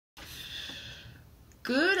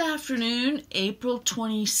Good afternoon, April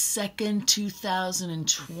 22nd,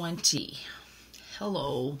 2020.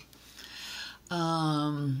 Hello.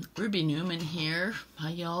 Ruby Newman here. How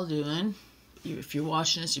y'all doing? If you're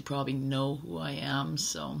watching this, you probably know who I am,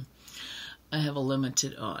 so I have a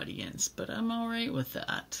limited audience, but I'm all right with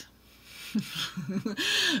that.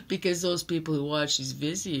 Because those people who watch these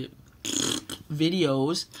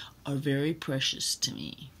videos are very precious to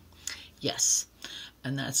me. Yes,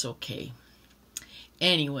 and that's okay.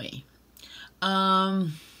 Anyway,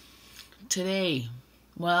 today,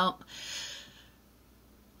 well,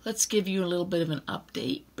 let's give you a little bit of an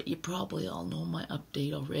update, but you probably all know my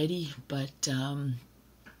update already, but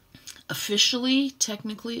officially,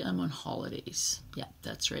 technically, I'm on holidays. Yeah,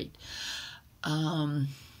 that's right.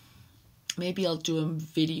 Maybe I'll do a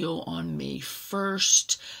video on May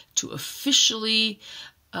 1st to officially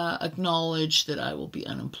acknowledge that I will be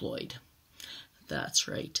unemployed. That's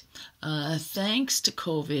right. Thanks to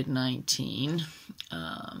COVID-19,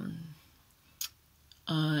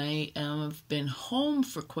 I have been home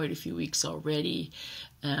for quite a few weeks already,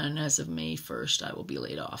 and as of May 1st, I will be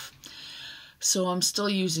laid off. So I'm still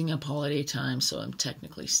using up holiday time, so I'm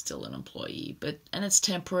technically still an employee, and it's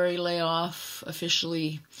temporary layoff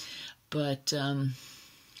officially, but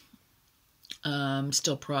I'm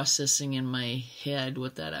still processing in my head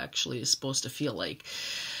what that actually is supposed to feel like.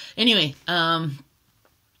 Anyway,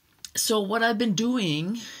 so what I've been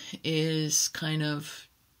doing is kind of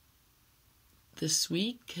this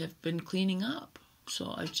week have been cleaning up.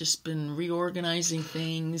 So I've just been reorganizing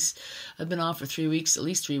things. I've been off for 3 weeks, at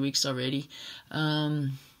least 3 weeks already.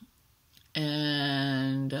 And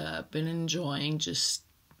been enjoying just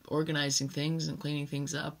organizing things and cleaning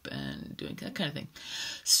things up and doing that kind of thing.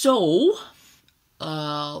 So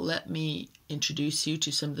let me introduce you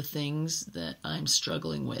to some of the things that I'm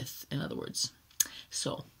struggling with, in other words.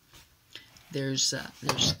 So there's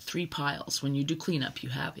 3 piles. When you do cleanup, you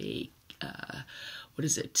have a,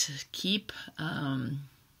 keep,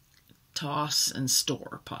 toss, and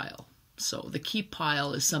store pile. So the keep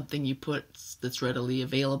pile is something you put that's readily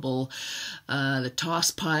available. The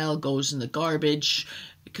toss pile goes in the garbage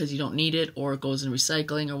because you don't need it, or it goes in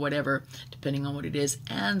recycling or whatever, depending on what it is.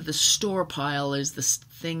 And the store pile is the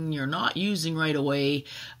thing you're not using right away,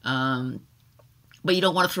 but you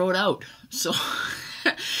don't want to throw it out. So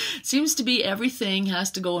it seems to be everything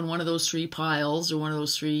has to go in one of those 3 piles or one of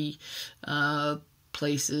those 3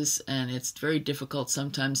 places, and it's very difficult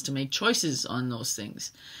sometimes to make choices on those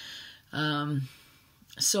things.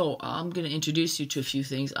 So I'm going to introduce you to a few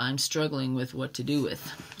things I'm struggling with what to do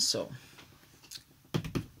with. So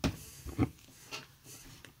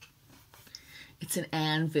it's an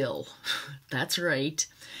anvil. That's right.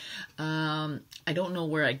 I don't know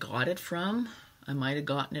where I got it from. I might have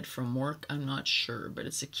gotten it from work. I'm not sure, but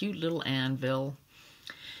it's a cute little anvil.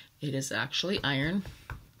 It is actually iron.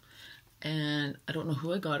 And I don't know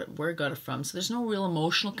who I got it, where I got it from. So there's no real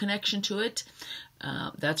emotional connection to it.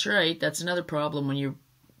 That's right. That's another problem when you're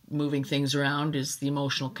moving things around, is the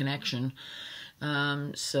emotional connection.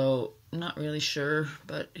 So I'm not really sure,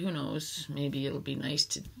 but who knows? Maybe it'll be nice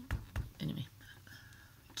to, anyway,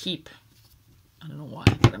 keep. I don't know why,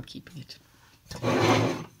 but I'm keeping it.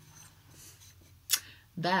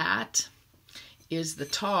 That is the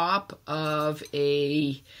top of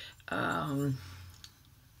a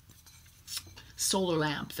solar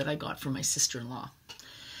lamp that I got from my sister-in-law.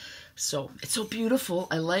 So it's so beautiful.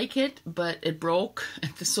 I like it, but it broke,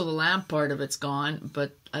 so the lamp part of it's gone.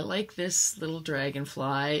 But I like this little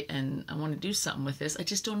dragonfly, and I want to do something with this. I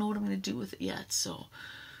just don't know what I'm going to do with it yet. So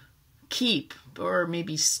keep, or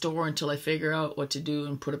maybe store until I figure out what to do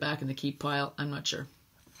and put it back in the keep pile. I'm not sure.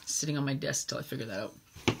 It's sitting on my desk till I figure that out.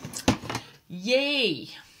 Yay!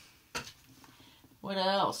 What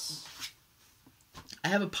else? I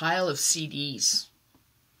have a pile of CDs.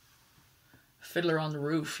 Fiddler on the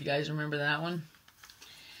Roof. You guys remember that one?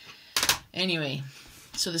 Anyway,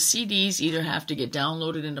 so the CDs either have to get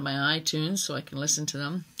downloaded into my iTunes so I can listen to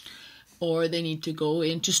them, or they need to go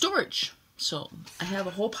into storage. So I have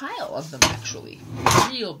a whole pile of them, actually. A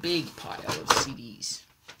real big pile of CDs.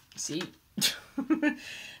 See?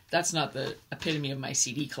 That's not the epitome of my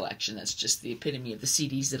CD collection. That's just the epitome of the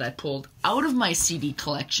CDs that I pulled out of my CD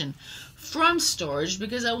collection from storage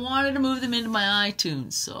because I wanted to move them into my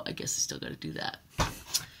iTunes. So I guess I still got to do that.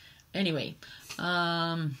 Anyway,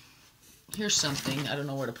 here's something I don't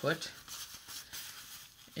know where to put.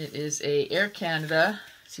 It is a Air Canada.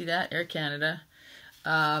 See that? Air Canada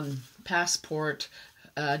passport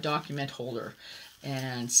document holder.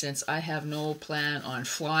 And since I have no plan on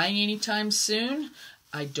flying anytime soon,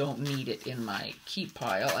 I don't need it in my keep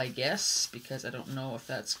pile, I guess, because I don't know if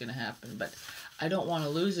that's going to happen, but I don't want to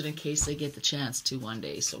lose it in case I get the chance to one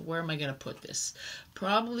day. So where am I going to put this?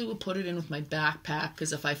 Probably will put it in with my backpack,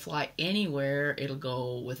 because if I fly anywhere, it'll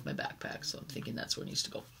go with my backpack. So I'm thinking that's where it needs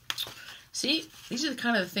to go. See, these are the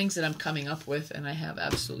kind of things that I'm coming up with, and I have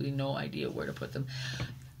absolutely no idea where to put them.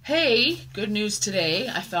 Hey, good news today.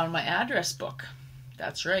 I found my address book.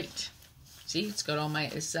 That's right. See, it's got all my,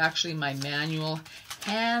 it's actually my manual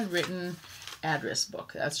handwritten address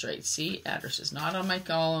book. That's right. See, address is not on my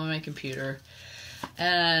all on my computer.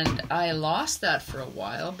 And I lost that for a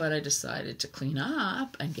while, but I decided to clean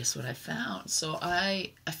up, and guess what I found? So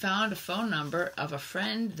I found a phone number of a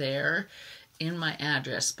friend there in my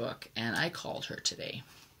address book, and I called her today.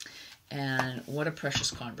 And what a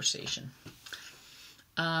precious conversation.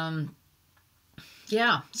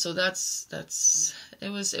 Yeah, so it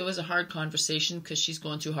was a hard conversation because she's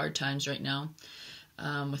going through hard times right now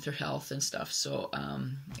with her health and stuff. So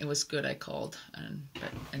it was good I called,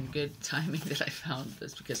 and good timing that I found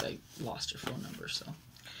this because I lost her phone number. So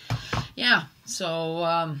yeah,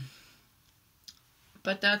 so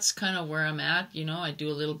but that's kind of where I'm at. You know, I do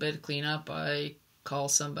a little bit of cleanup. I call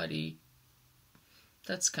somebody.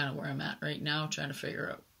 That's kind of where I'm at right now, trying to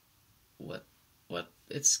figure out what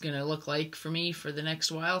it's gonna look like for me for the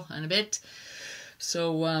next while and a bit.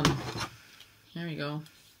 So here we go.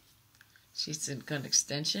 She's got an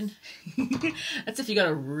extension. That's if you got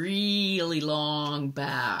a really long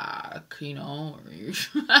back, you know.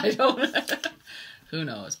 I don't. Who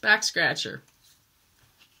knows? Back scratcher.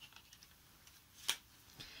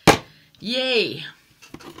 Yay!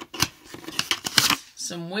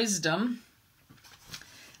 Some wisdom.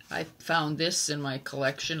 I found this in my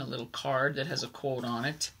collection, a little card that has a quote on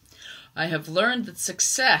it. I have learned that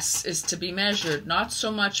success is to be measured not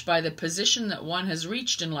so much by the position that one has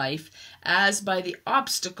reached in life as by the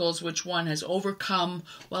obstacles which one has overcome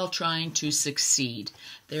while trying to succeed.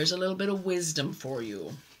 There's a little bit of wisdom for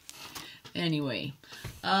you. Anyway,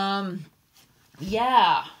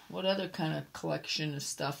 yeah, what other kind of collection of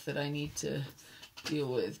stuff that I need to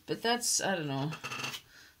deal with? But that's, I don't know.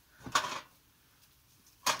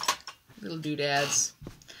 Little doodads.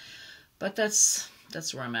 But that's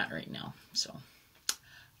where I'm at right now. So,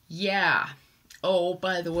 yeah. Oh,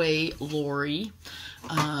 by the way, Lori,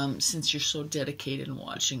 since you're so dedicated in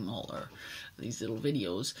watching all these little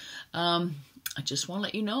videos, I just want to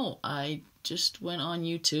let you know, I just went on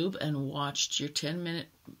YouTube and watched your 10-minute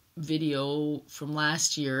video from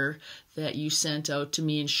last year that you sent out to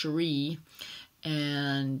me and Cherie,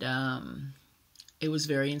 and it was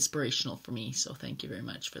very inspirational for me, so thank you very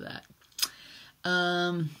much for that.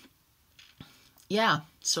 Yeah,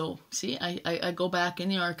 so see, I go back in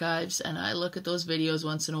the archives and I look at those videos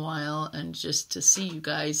once in a while, and just to see you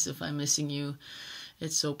guys, if I'm missing you,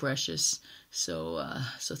 it's so precious. So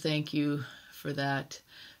so thank you for that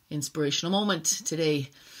inspirational moment today.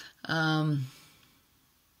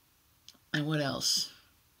 And what else?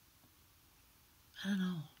 I don't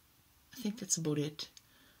know. I think that's about it.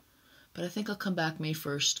 But I think I'll come back May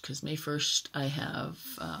 1st, because May 1st I have,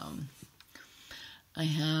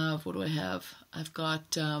 what do I have? I've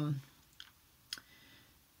got, oh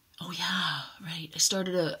yeah, right. I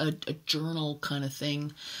started a journal kind of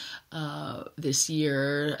thing this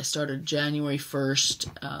year. I started January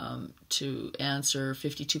 1st to answer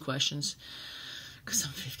 52 questions, because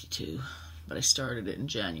I'm 52. But I started it in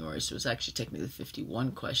January, so it was actually technically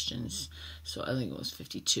 51 questions. So I think it was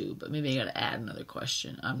 52, but maybe I got to add another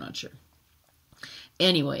question. I'm not sure.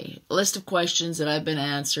 Anyway, a list of questions that I've been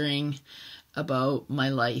answering about my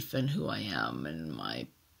life and who I am, and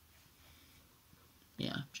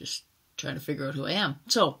just trying to figure out who I am.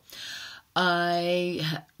 So I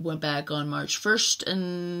went back on March 1st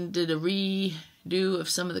and did a redo of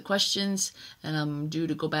some of the questions, and I'm due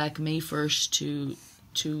to go back May 1st to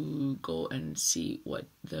go and see what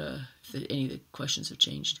if any of the questions have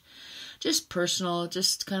changed. Just personal,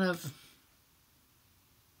 just kind of,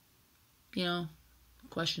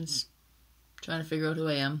 questions. Trying to figure out who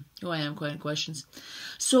I am kind of questions.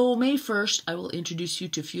 So May 1st, I will introduce you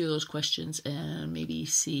to a few of those questions and maybe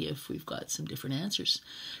see if we've got some different answers.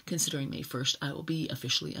 Considering May 1st, I will be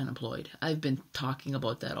officially unemployed. I've been talking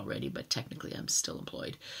about that already, but technically I'm still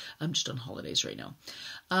employed. I'm just on holidays right now.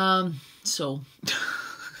 So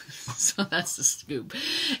that's the scoop.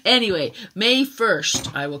 Anyway, May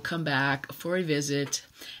 1st, I will come back for a visit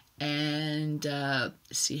and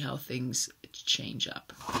see how things change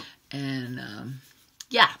up. And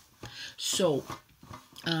so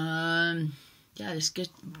this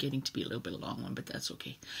getting to be a little bit of a long one, but that's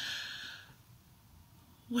okay.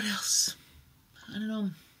 What else? I don't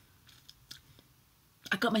know.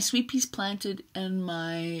 I got my sweet peas planted and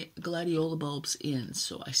my gladiola bulbs in.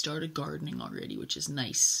 So I started gardening already, which is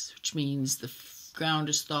nice. Which means the ground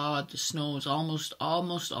is thawed, the snow is almost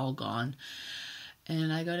all gone.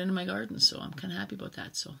 And I got into my garden, so I'm kind of happy about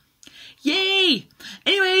that. So, yay!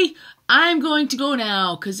 Anyway, I'm going to go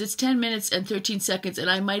now because it's 10 minutes and 13 seconds, and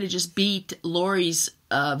I might have just beat Lori's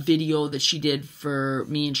video that she did for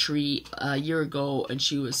me and Shree a year ago, and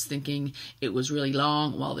she was thinking it was really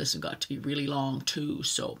long. Well, this one got to be really long too.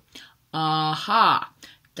 So,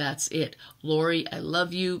 that's it. Lori, I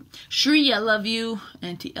love you. Shree, I love you.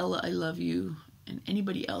 Auntie Ella, I love you. And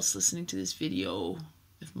anybody else listening to this video,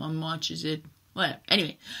 if Mom watches it. Well,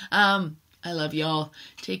 anyway, I love y'all.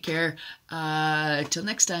 Take care. Till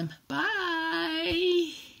next time. Bye.